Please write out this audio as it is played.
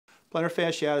Plantar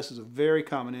fasciitis is a very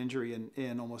common injury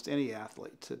in almost any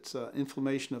athlete. It's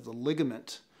inflammation of the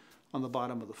ligament on the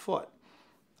bottom of the foot.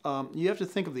 You have to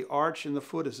think of the arch in the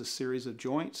foot as a series of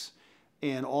joints,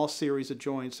 and all series of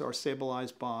joints are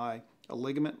stabilized by a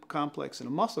ligament complex and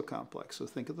a muscle complex. So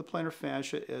think of the plantar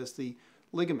fascia as the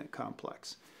ligament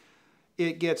complex.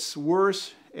 It gets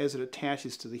worse as it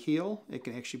attaches to the heel. It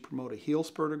can actually promote a heel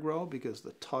spur to grow because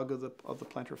the tug of the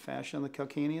plantar fascia on the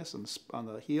calcaneus and on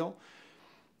the heel.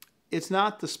 It's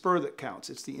not the spur that counts.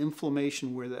 It's the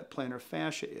inflammation where that plantar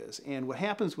fascia is. And what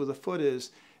happens with the foot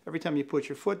is every time you put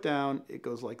your foot down, it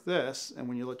goes like this. And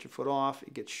when you let your foot off,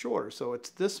 it gets shorter. So it's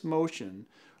this motion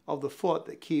of the foot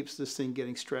that keeps this thing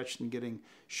getting stretched and getting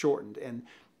shortened. And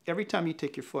every time you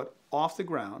take your foot off the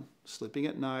ground, sleeping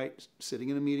at night, sitting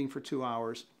in a meeting for 2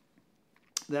 hours,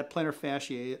 that plantar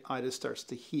fasciitis starts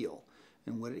to heal.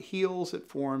 And when it heals, it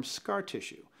forms scar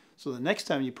tissue. So the next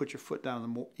time you put your foot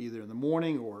down either in the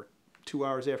morning or 2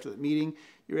 hours after the meeting,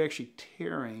 you're actually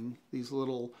tearing this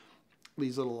little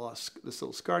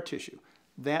scar tissue.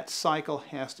 That cycle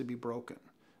has to be broken.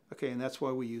 Okay, and that's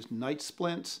why we use night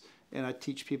splints, and I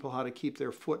teach people how to keep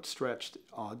their foot stretched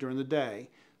during the day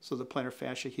so the plantar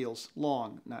fascia heals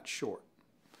long, not short.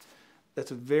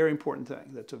 That's a very important thing.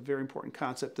 That's a very important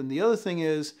concept. And the other thing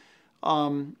is,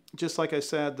 just like I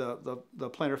said, the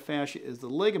plantar fascia is the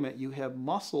ligament. You have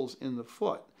muscles in the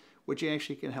foot, which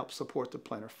actually can help support the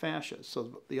plantar fascia.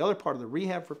 So the other part of the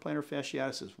rehab for plantar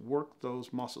fasciitis is work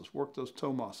those muscles, work those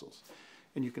toe muscles.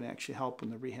 And you can actually help in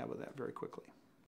the rehab of that very quickly.